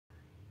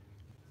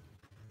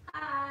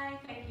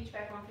for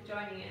everyone for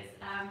joining us.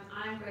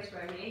 I'm Grace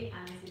Rowley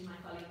and this is my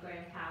colleague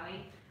Graeme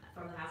Cowie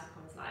from the House of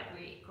Commons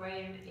Library.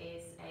 Graeme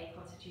is a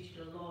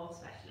constitutional law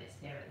specialist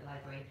here at the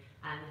library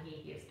and he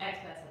gives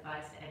expert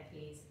advice to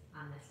MPs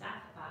and their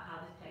staff about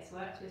how this place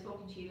works. We're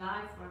talking to you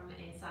live from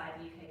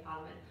inside the UK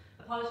Parliament.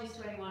 Apologies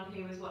to anyone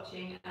who was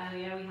watching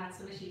earlier, we had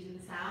some issues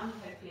with the sound,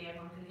 hopefully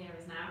everyone can hear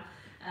us now,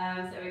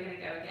 so we're going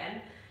to go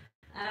again.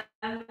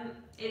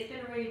 It's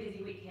been a really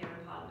busy week here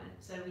in Parliament,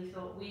 so we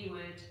thought we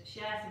would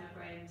share some of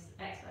Graeme's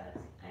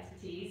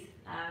expertise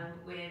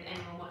with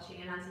anyone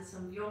watching and answer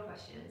some of your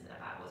questions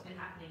about what's been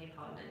happening in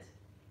Parliament.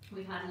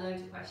 We've had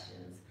loads of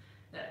questions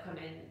that have come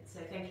in, so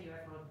thank you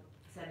everyone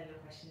for sending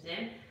your questions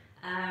in.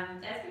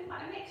 There's been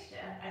quite a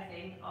mixture, I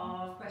think,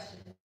 of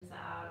questions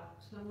that are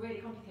some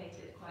really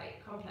complicated,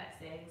 quite complex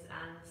things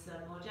and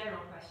some more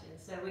general questions.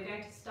 So we're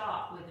going to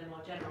start with the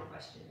more general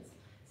questions,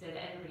 so that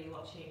everybody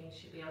watching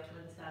should be able to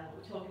understand what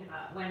we're talking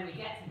about when we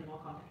get to the more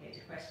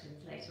complicated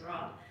questions later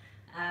on.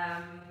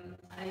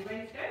 Are you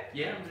ready to go?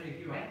 Yeah, I'm ready.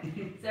 You are.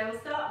 So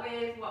we'll start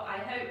with what I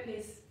hope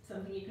is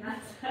something you can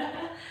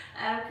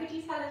answer. Could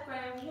you tell us,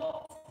 Graeme,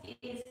 what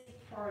is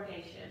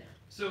prorogation?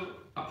 So,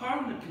 a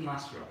parliament can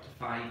last for up to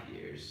 5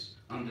 years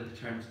under the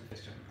terms of the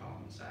Fixed Term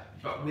Parliaments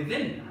Act. But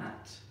within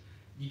that,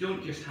 you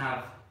don't just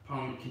have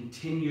Parliament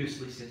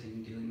continuously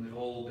sitting dealing with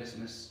all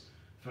business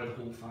for the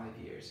whole 5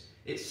 years.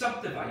 It's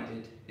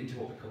subdivided into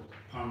what we call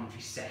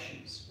parliamentary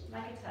sessions.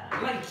 Like a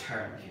term. Like a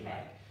term, if you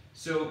like.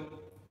 So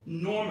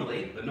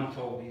normally, but not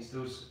always,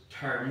 those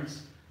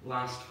terms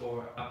last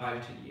for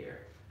about a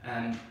year.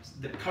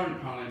 The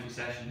current parliamentary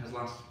session has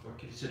lasted for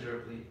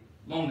considerably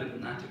longer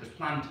than that. It was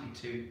planned to be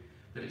 2,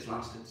 but it's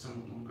lasted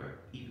somewhat longer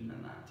even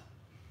than that.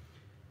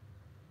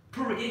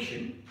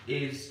 Prorogation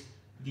is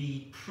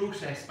the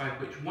process by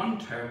which one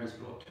term is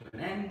brought to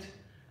an end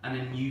and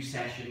a new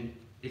session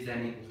is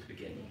then able to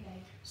begin.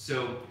 Okay.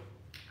 So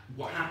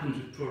what happens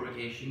with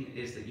prorogation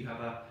is that you have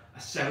a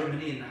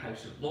ceremony in the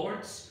House of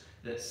Lords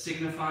that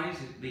signifies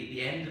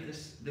the end of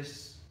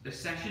this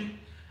session,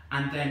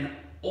 and then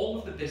all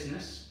of the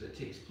business that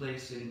takes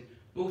place in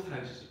both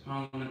Houses of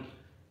Parliament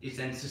is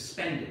then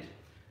suspended.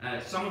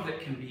 Some of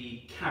it can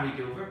be carried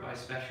over by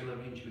special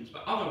arrangements,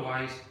 but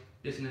otherwise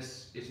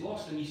business is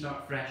lost and you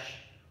start fresh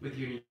with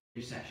your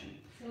new session.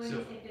 So when you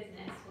say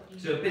business, what do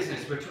you mean? So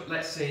business,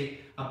 let's say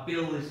a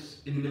bill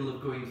is in the middle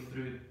of going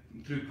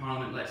through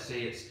Parliament, let's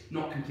say it's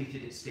not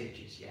completed its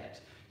stages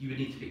yet. You would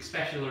need to make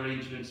special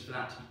arrangements for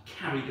that to be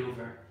carried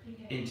over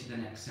into the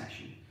next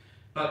session.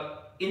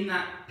 But in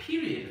that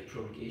period of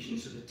prorogation,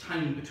 so the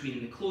time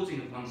between the closing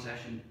of one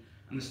session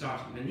and the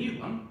starting of a new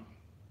one,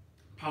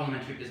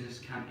 parliamentary business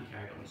can't be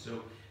carried on.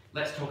 So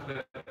let's talk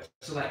about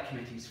select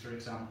committees, for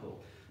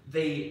example.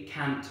 They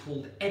can't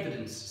hold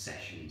evidence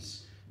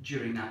sessions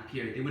during that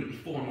period. They wouldn't be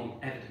formal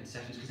evidence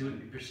sessions because they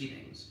wouldn't be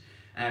proceedings.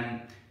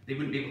 They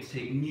wouldn't be able to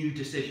take new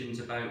decisions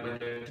about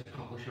whether to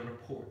publish a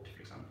report,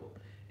 for example.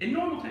 In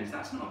normal times,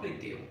 that's not a big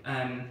deal.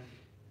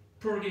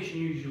 Prorogation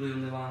usually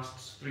only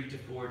lasts 3 to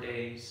 4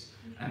 days,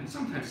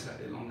 sometimes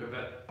slightly longer,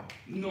 but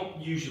not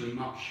usually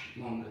much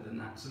longer than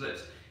that. So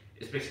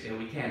it's basically a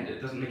weekend. It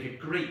doesn't make a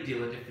great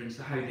deal of difference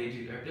to how they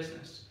do their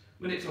business.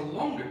 When it's a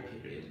longer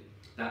period,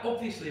 that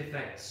obviously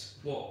affects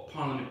what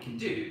Parliament can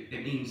do.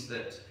 It means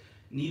that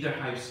neither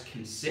house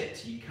can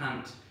sit. You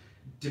can't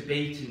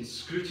debate and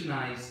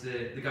scrutinise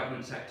the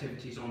government's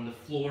activities on the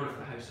floor of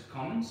the House of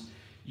Commons.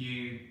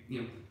 You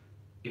know,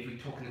 if we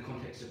talk in the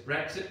context of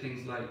Brexit,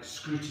 things like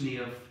scrutiny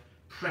of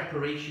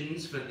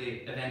preparations for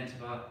the event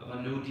of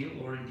a no deal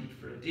or indeed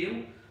for a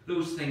deal,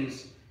 those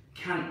things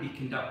can't be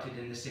conducted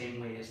in the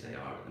same way as they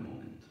are at the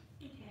moment.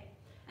 Okay.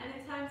 And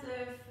in terms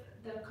of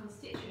the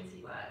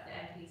constituency work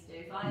that MPs do,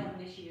 if I have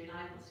an issue and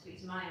I want to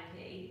speak to my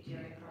MP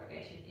during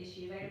prorogation, is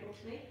she available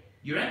to me?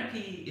 Your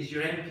MP is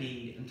your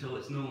MP until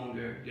it's no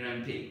longer your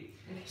MP.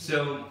 Okay.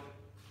 So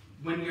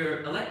when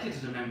you're elected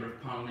as a Member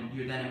of Parliament,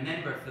 you're then a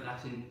member for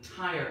that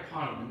entire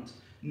Parliament,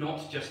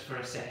 not just for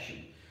a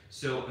session.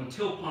 So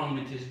until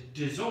Parliament is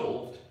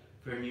dissolved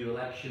for a new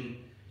election,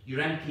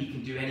 your MP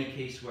can do any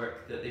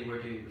casework that they were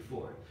doing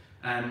before.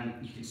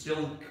 You can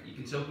still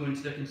go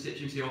into their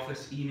constituency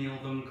office, email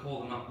them,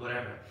 call them up,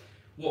 whatever.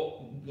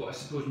 What I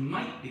suppose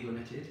might be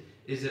limited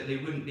is that they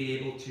wouldn't be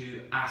able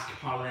to ask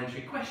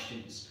parliamentary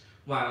questions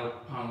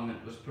while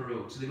Parliament was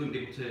prorogued. So they wouldn't be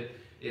able to,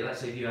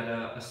 let's say if you had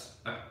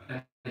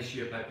an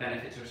issue about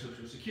benefits or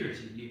social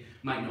security, you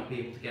might not be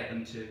able to get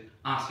them to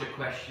ask a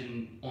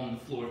question on the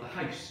floor of the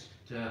House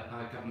to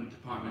a government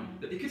department,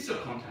 but they could still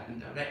contact them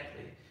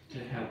directly to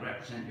help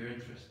represent your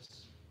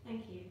interests.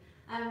 Thank you.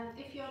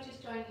 If you're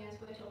just joining us,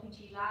 we're talking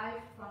to you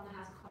live from the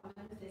House of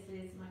Commons. This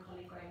is my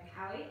colleague Graeme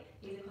Cowie.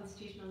 He's a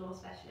constitutional law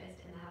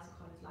specialist in the House of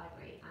Commons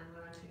Library, and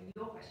we're answering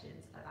your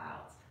questions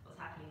about what's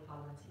happening in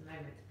Parliament at the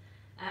moment.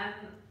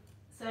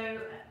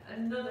 So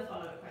another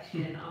follow-up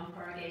question on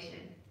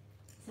prorogation.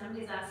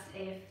 Somebody's asked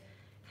if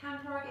can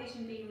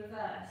prorogation be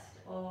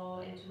reversed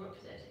or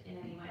interrupted in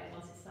any way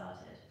once it's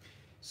started?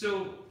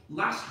 So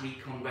last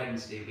week on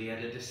Wednesday we had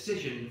a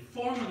decision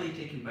formally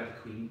taken by the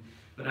Queen,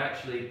 but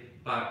actually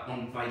on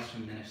advice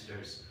from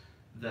ministers,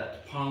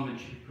 that Parliament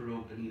should be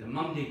prorogued on either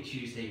Monday,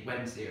 Tuesday,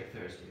 Wednesday or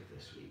Thursday of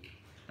this week.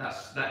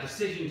 That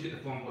decision took the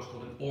form of what's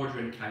called an order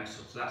in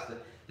council, so that's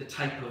the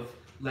type of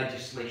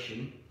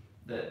legislation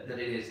that it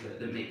is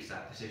that makes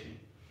that decision.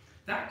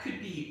 That could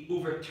be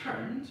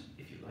overturned,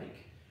 if you like,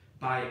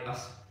 by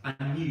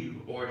a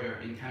new order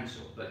in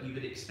council, but you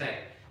would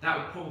expect that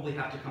would probably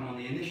have to come on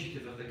the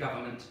initiative of the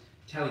government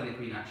telling the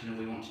Queen actually, no,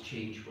 we want to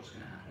change what's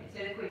going to happen.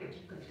 So the Queen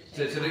couldn't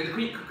just So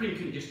the Queen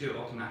couldn't just do it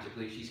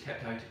automatically. She's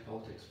kept out of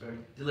politics very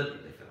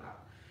deliberately for that.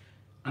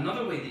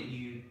 Another way that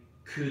you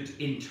could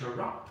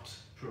interrupt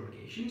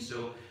prorogation,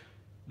 so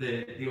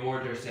the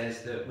order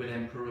says that we're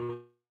then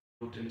prorogued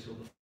until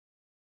the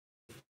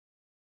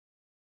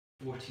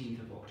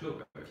 14th of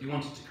October. If you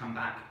wanted to come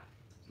back,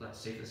 let's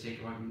say for the sake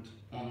of argument,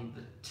 on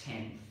the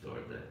 10th or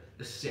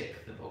the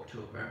 6th of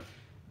October,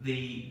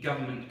 the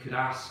government could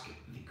ask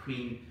the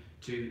Queen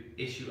to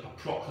issue a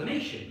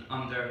proclamation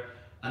under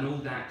an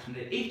old act from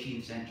the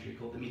 18th century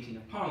called the Meeting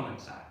of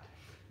Parliaments Act.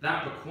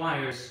 That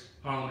requires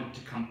Parliament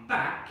to come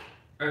back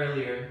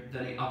earlier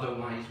than it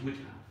otherwise would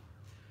have.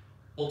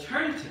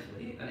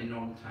 Alternatively, and in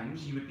normal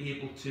times, you would be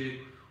able to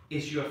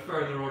issue a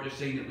further order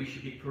saying that we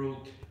should be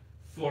prorogued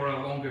for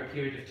a longer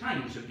period of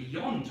time, so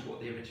beyond what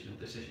the original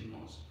decision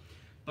was.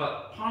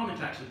 But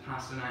Parliament actually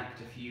passed an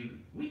act a few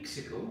weeks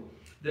ago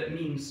that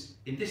means,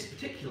 in this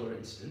particular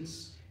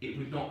instance, it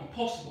would not be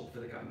possible for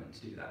the government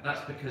to do that.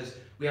 That's because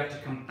we have to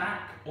come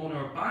back on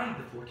or by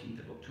the 14th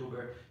of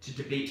October to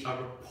debate a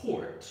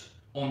report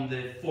on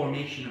the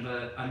formation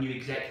of a new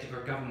executive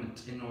or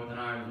government in Northern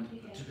Ireland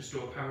to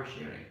restore power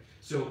sharing.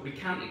 So we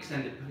can't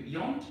extend it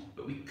beyond,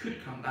 but we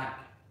could come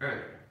back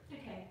earlier.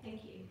 Okay,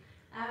 thank you.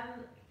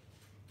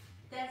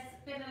 There's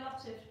been a lot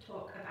of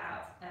talk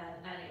about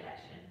an early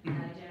election, an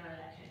early general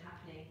election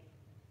happening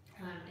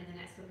in the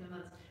next couple of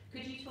months.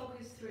 Could you talk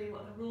us through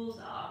what the rules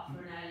are for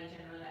an early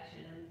general election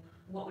and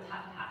what would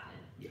have to happen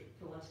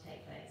for one to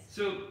take place?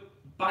 So,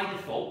 by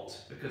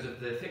default, because of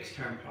the Fixed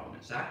Term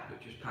Parliaments Act,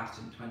 which was passed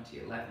in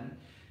 2011,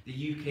 the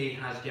UK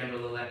has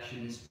general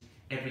elections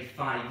every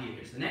 5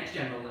 years. The next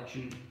general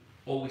election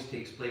always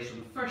takes place on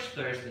the first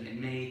Thursday in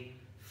May,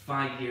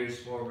 5 years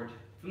forward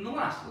from the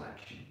last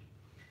election.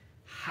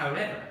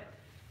 However,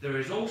 there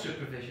is also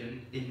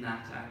provision in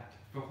that Act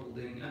for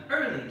holding an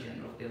early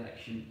general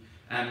election.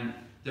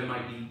 There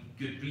might be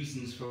good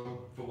reasons for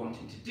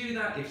wanting to do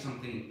that. If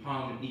something in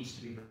Parliament needs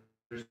to be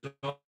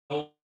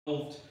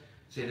resolved,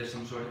 say there's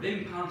some sort of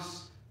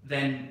impasse,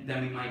 then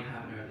we might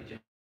have an early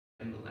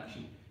general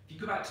election. If you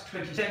go back to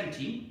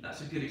 2017, that's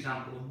a good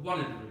example of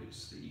one of the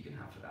routes that you can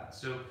have for that.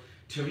 So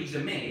Theresa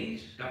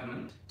May's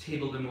government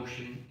tabled a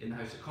motion in the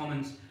House of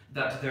Commons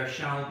that there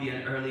shall be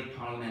an early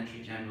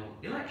parliamentary general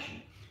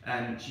election.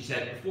 She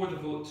said, before the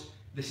vote,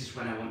 this is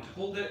when I want to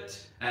hold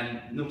it.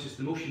 Notice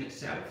the motion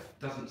itself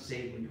doesn't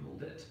say when you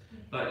hold it,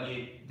 but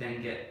you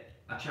then get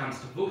a chance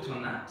to vote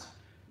on that.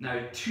 Now,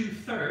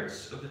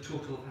 2/3 of the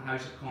total of the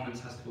House of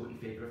Commons has to vote in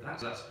favour of that,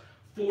 so that's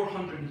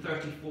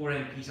 434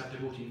 MPs have to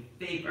vote in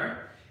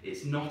favour.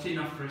 It's not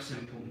enough for a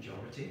simple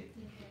majority.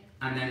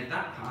 And then if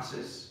that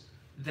passes,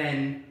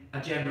 then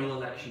a general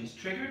election is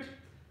triggered.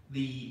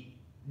 The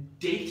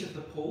date of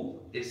the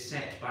poll is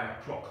set by a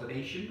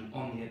proclamation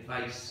on the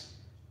advice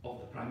of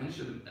the Prime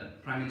Minister. The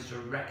Prime Minister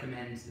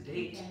recommends the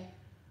date,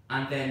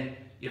 and then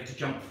you have to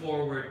jump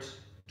forward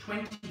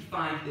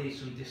 25 days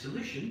from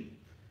dissolution,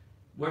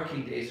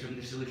 working days from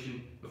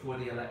dissolution, before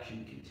the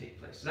election can take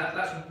place. So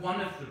that's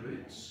one of the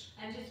routes.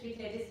 And just to be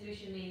clear,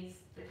 dissolution means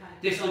the kind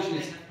of dissolution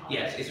is,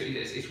 yes,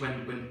 it's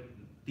when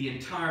the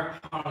entire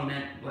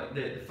Parliament, like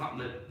the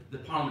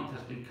Parliament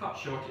has been cut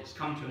short, it's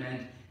come to an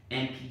end,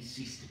 MPs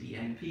cease to be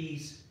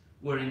MPs,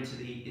 we're into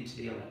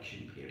the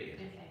election period.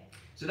 Okay.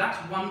 So that's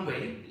one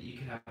way that you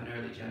can have an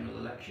early general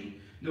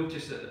election.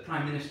 Notice that the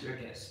Prime Minister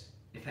gets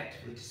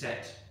effectively to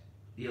set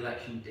the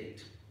election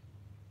date.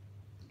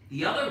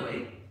 The other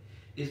way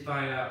is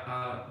via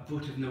a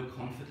vote of no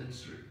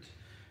confidence route.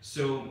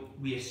 So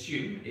we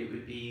assume it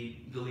would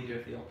be the leader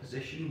of the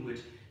opposition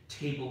would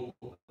table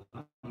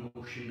a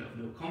motion of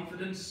no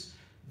confidence.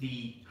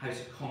 The House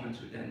of Commons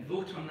would then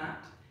vote on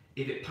that.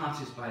 If it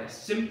passes by a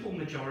simple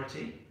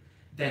majority,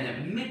 then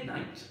at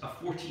midnight, a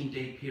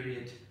 14-day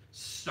period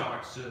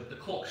starts, so the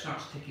clock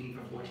starts ticking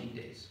for 14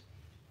 days.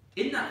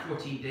 In that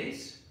 14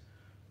 days,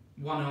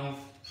 one of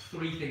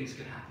three things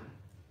could happen.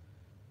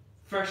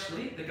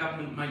 Firstly, the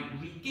government might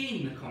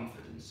regain the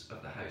confidence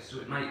of the House, so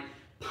it might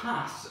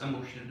pass a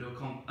motion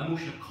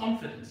of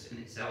confidence in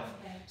itself,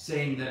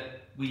 saying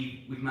that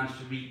we've managed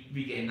to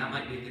regain. That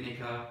might be they make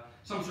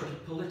some sort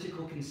of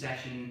political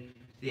concession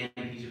to the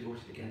MPs who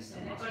voted against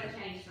them. They've got to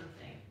change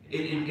something.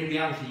 In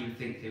reality, you would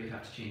think they would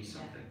have to change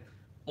something.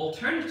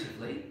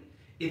 Alternatively,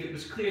 if it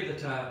was clear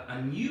that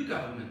a new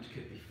government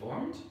could be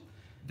formed,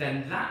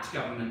 then that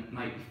government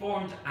might be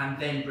formed and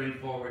then bring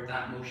forward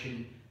that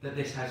motion that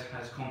this House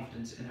has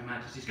confidence in Her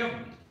Majesty's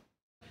government.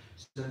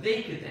 So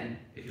they could then,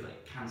 if you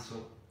like,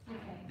 cancel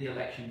the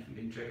election from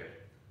being triggered.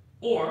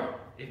 Or,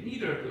 if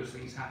neither of those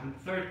things happen,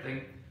 the third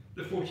thing,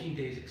 the 14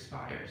 days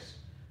expires.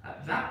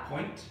 At that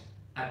point,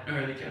 an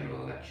early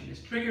general election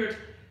is triggered.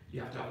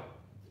 You have to have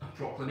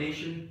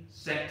proclamation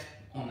set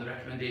on the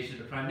recommendation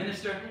of the Prime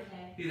Minister,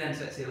 who then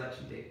sets the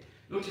election date.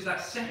 Notice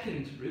that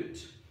second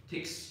route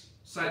takes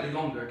slightly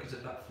longer because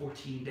of that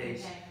 14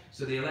 days.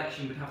 So the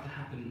election would have to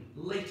happen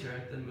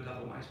later than would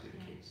otherwise be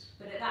the case.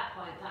 But at that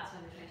point, that's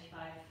when the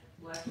 25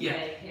 working Yeah,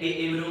 day period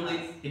it would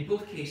only, in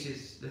both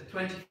cases, the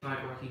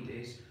 25 working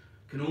days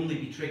can only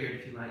be triggered,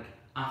 if you like,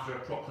 after a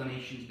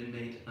proclamation's been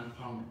made and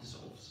Parliament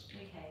dissolves.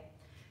 Okay.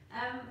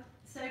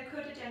 So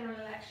could a general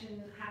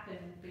election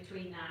happen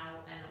between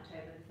now and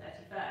October the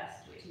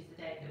 31st, which is the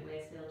date that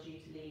we're still due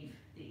to leave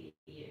the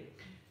EU?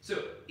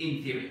 So,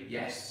 in theory,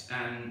 yes.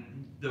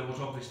 There was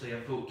obviously a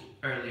vote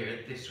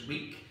earlier this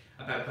week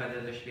about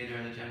whether there should be an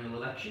early general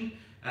election.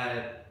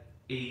 There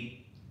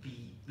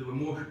were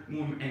more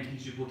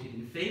MPs who voted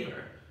in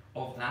favour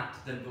of that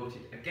than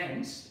voted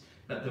against,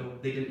 but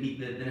they didn't meet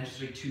the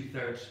necessary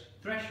 2/3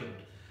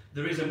 threshold.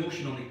 There is a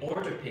motion on the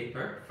order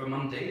paper for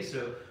Monday,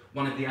 so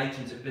one of the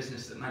items of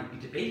business that might be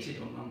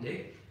debated on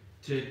Monday,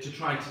 to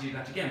try to do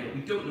that again, but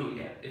we don't know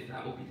yet if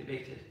that will be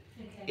debated.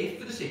 Okay. If,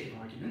 for the sake of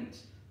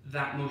argument,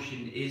 that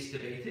motion is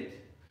debated,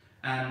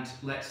 and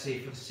let's say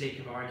for the sake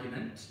of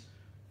argument,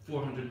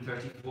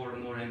 434 or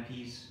more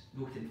MPs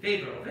vote in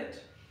favour of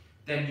it,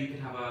 then you could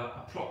have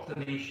a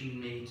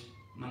proclamation made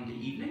Monday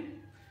evening.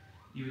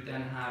 You would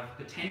then have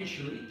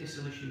potentially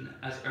dissolution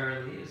as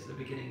early as the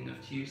beginning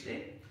of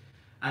Tuesday,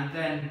 and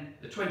then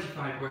the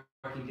 25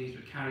 working days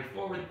would carry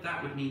forward.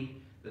 That would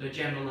mean that a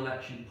general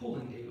election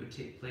polling day would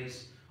take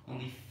place on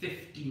the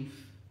 15th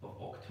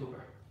of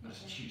October.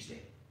 That's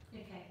Tuesday.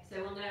 Okay, so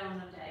we'll know on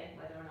Monday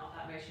whether or not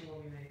that motion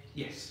will be moved.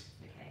 Yes.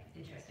 Okay,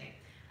 interesting.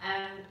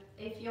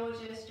 If you're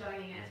just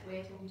joining us,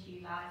 we're talking to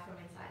you live from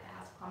inside the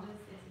House of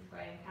Commons. This is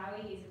Graeme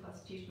Cowie. He's a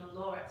constitutional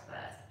law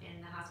expert in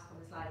the House of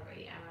Commons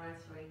Library, and we're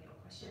answering your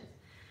questions.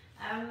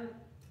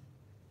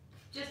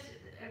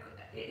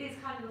 It is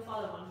kind of a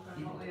follow-on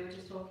from what we were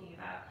just talking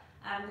about.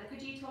 But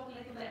could you talk a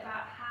little bit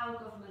about how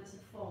governments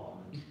are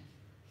formed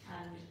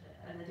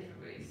and the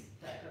different routes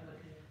that government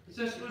can?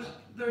 So I suppose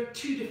there are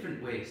two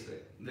different ways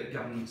that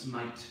governments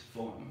might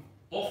form.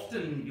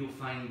 Often you'll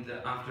find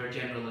that after a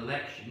general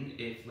election,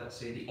 if, let's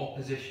say, the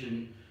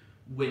opposition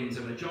wins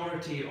a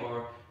majority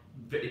or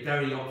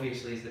very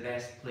obviously is the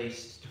best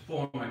placed to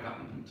form a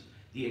government,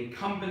 the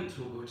incumbent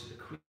will go to the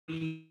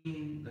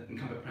Queen, the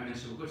incumbent Prime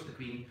Minister will go to the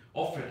Queen,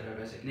 offer their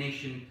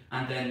resignation,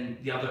 and then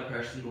the other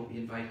person will be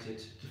invited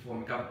to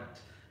form a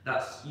government.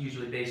 That's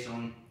usually based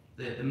on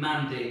the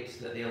mandate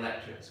that the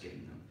electorate has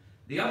given them.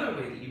 The other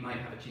way that you might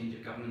have a change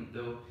of government,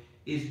 though,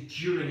 is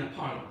during a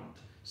parliament.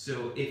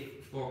 So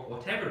if, for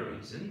whatever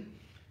reason,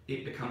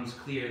 it becomes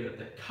clear that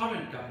the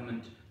current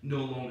government no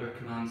longer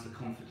commands the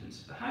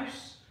confidence of the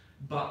House,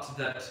 but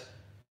that,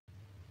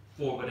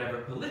 for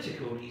whatever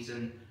political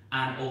reason,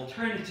 an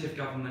alternative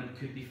government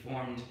could be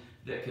formed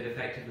that could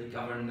effectively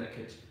govern, that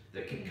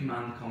could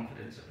command the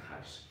confidence of the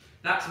House.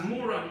 That's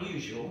more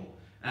unusual,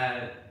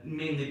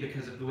 mainly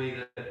because of the way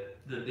that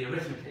the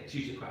arithmetic is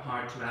usually quite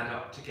hard to add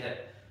up to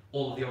get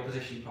all of the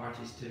opposition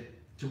parties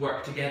to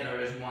work together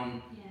as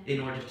one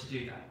in order to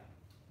do that.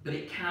 But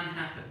it can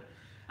happen.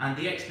 And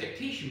the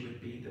expectation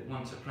would be that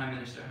once a Prime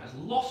Minister has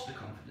lost the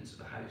confidence of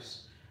the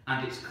House,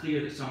 and it's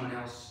clear that someone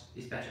else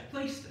is better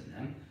placed than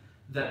them,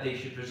 that they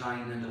should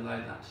resign and allow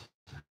that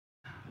to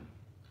happen.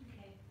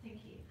 Okay,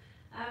 thank you.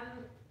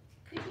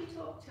 Could you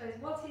talk to us,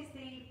 what is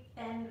the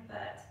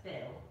Ben-Burt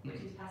bill,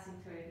 which is passing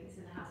through, I think it's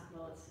in the House of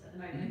Lords at the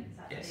moment, this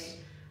afternoon. Yes.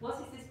 What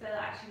is this bill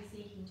actually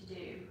seeking to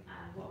do,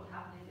 and what would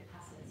happen if it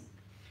passes?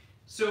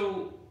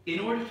 So, in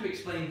order to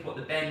explain what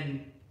the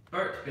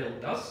Ben-Burt bill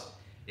does,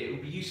 it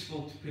would be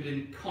useful to put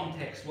in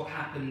context what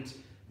happened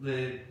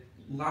the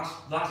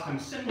last time a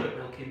similar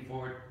bill came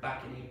forward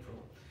back in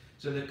April.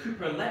 So the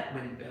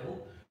Cooper-Letwin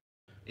bill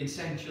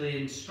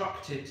essentially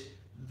instructed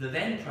the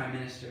then Prime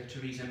Minister,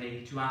 Theresa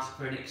May, to ask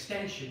for an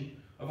extension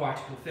of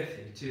Article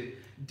 50, to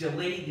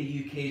delay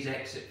the UK's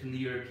exit from the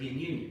European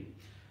Union.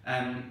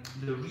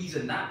 The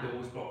reason that bill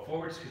was brought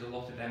forward is because a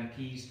lot of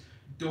MPs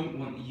don't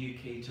want the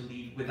UK to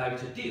leave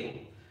without a deal,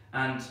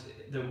 and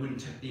there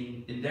wouldn't have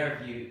been, in their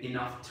view,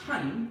 enough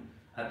time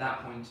at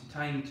that point in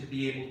time to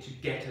be able to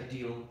get a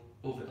deal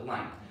over the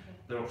line.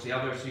 There are obviously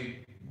others who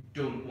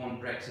don't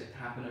want Brexit to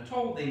happen at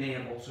all. They may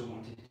have also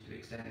wanted to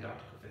extend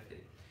Article 50.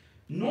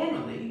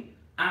 Normally,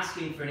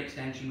 asking for an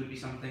extension would be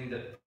something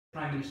that the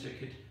Prime Minister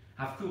could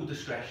have full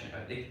discretion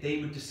about. They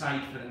would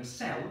decide for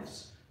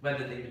themselves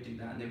whether they would do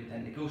that, and they would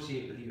then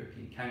negotiate with the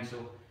European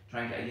Council,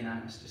 try and get a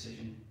unanimous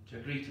decision to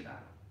agree to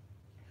that.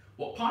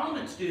 What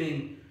Parliament's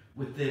doing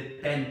with the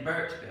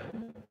Ben-Burt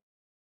bill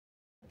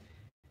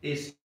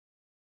is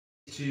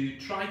to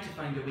try to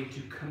find a way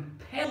to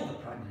compel the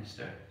Prime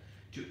Minister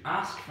to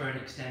ask for an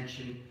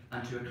extension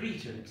and to agree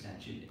to an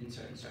extension in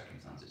certain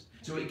circumstances.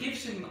 So it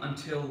gives him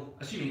until,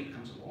 assuming it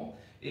becomes a law,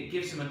 it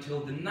gives him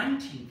until the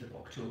 19th of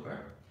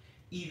October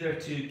either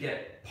to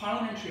get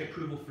parliamentary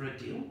approval for a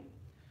deal,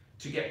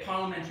 to get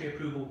parliamentary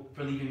approval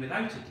for leaving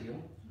without a deal,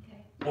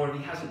 or if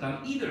he hasn't done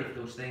either of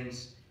those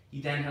things,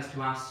 he then has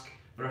to ask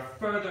for a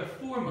further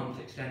 4-month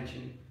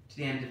extension to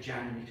the end of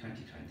January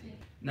 2020.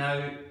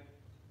 Now,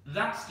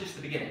 That's just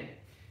the beginning.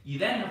 You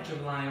then have to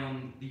rely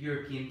on the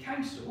European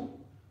Council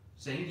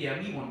saying,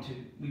 yeah, we want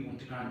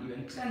to grant you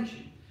an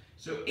extension.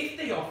 So if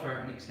they offer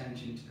an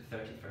extension to the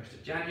 31st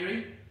of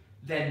January,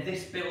 then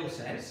this bill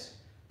says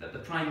that the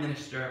Prime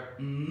Minister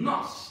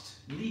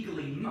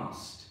legally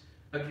must,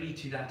 agree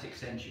to that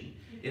extension.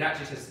 It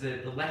actually says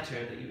the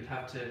letter that you would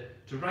have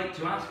to write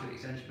to ask for the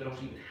extension, but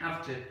also you would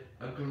have to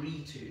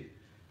agree to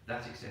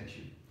that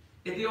extension.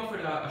 If they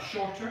offered a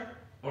shorter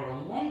or a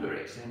longer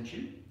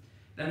extension,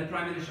 then the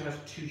Prime Minister has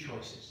two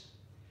choices.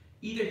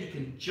 Either he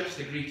can just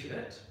agree to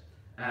it.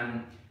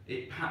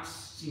 It perhaps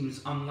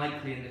seems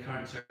unlikely in the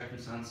current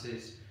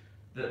circumstances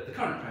that the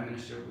current Prime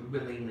Minister would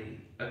willingly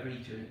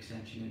agree to an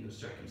extension in those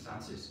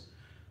circumstances.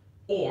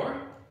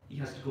 Or he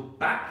has to go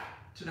back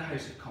to the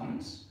House of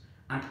Commons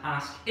and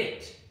ask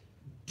it,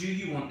 do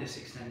you want this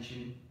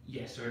extension,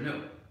 yes or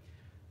no?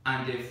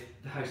 And if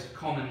the House of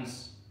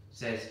Commons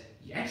says,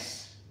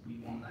 yes, we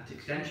want that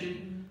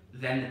extension,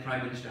 then the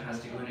Prime Minister has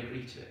to go and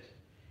agree to it.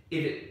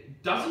 If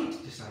it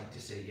doesn't decide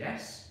to say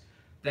yes,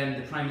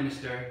 then the Prime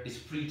Minister is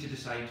free to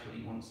decide what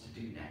he wants to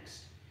do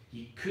next.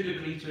 He could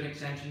agree to an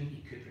extension,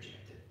 he could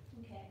reject it.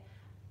 Okay.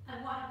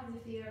 And what happens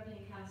if the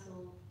European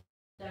Council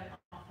don't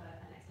offer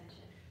an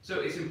extension? So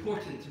it's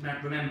important to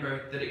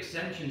remember that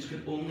extensions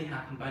can only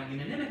happen by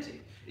unanimity.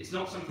 It's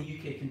not something the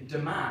UK can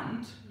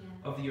demand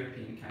of the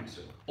European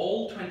Council.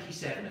 All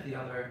 27 of the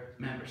other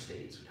member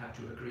states would have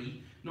to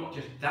agree, not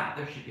just that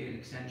there should be an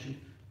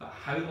extension, but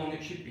how long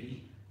it should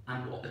be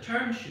and what the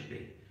terms should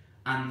be.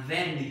 And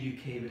then the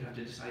UK would have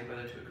to decide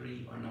whether to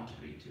agree or not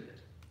agree to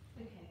it.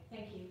 Okay,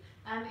 thank you.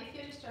 If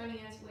you're just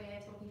joining us, we're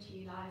talking to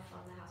you live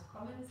from the House of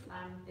Commons.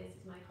 This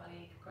is my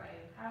colleague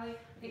Graeme Cowie.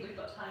 I think we've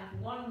got time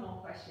for one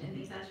more question.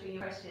 He's answering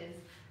your questions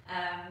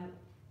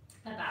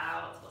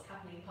about what's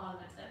happening in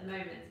Parliament at the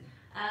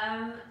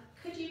moment.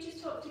 Could you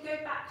just to go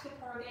back to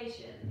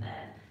prorogation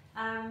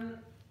then?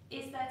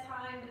 Is there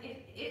time,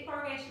 if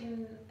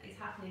prorogation is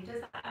happening,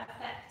 does that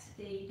affect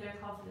the no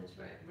confidence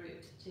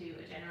route to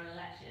a general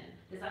election?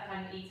 Does that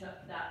kind of eat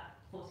up that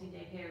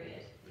 14-day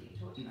period that you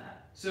talked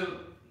about?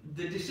 So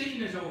the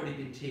decision has already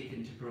been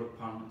taken to prorogue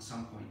Parliament at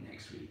some point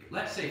next week.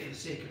 Let's say, for the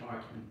sake of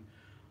argument,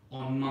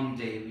 on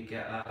Monday we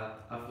get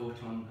a vote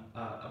of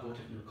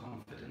no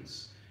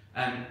confidence.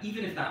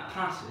 Even if that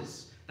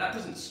passes, that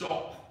doesn't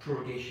stop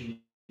prorogation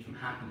from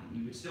happening.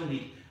 You would still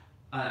need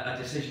a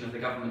decision of the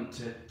government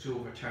to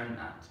overturn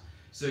that.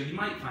 So you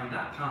might find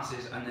that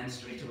passes and then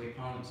straight away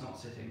Parliament's not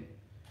sitting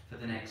for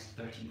the next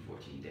 13,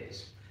 14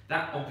 days.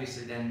 That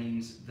obviously then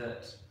means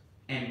that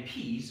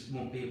MPs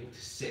won't be able to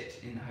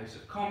sit in the House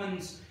of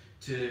Commons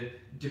to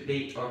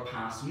debate or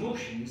pass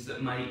motions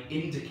that might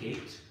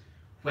indicate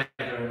whether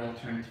an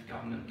alternative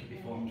government can be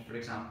formed, for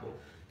example.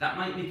 That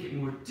might make it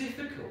more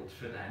difficult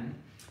for them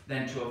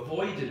then to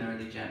avoid an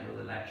early general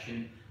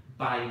election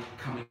by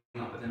coming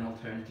up with an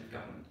alternative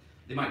government.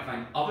 They might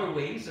find other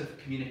ways of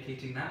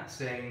communicating that,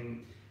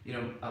 saying, you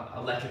know,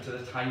 a letter to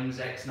the Times,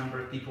 X number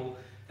of people,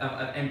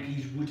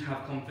 MPs would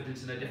have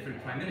confidence in a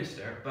different Prime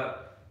Minister,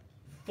 but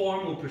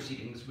formal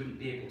proceedings wouldn't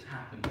be able to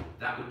happen.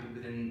 That would be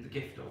within the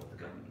gift of the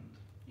government.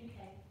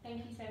 Okay,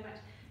 thank you so much.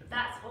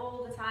 That's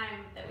all the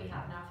time that we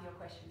have now for your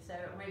questions, so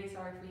I'm really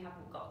sorry if we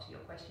haven't got to your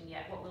question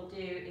yet. What we'll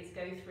do is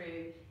go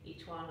through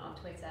each one on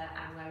Twitter,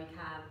 and where we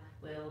can,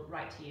 we'll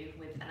write to you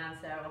with an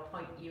answer or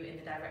point you in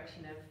the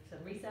direction of some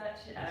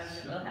research that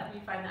will help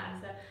you find that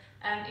answer.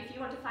 If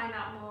you want to find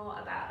out more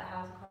about the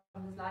House of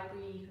Commons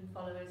Library, you can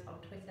follow us on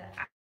Twitter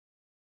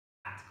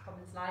at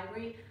Commons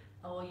Library,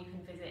 or you can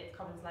visit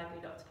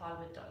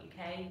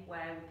commonslibrary.parliament.uk,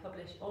 where we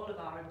publish all of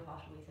our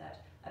impartial research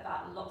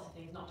about lots of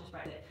things, not just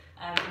Brexit.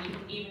 And you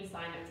can even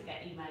sign up to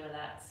get email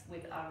alerts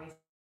with our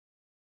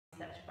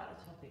research about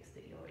the topics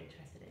that you're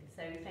interested in.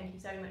 So thank you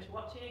so much for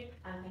watching,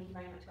 and thank you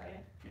very much,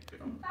 Graeme.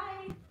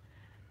 Bye. Bye.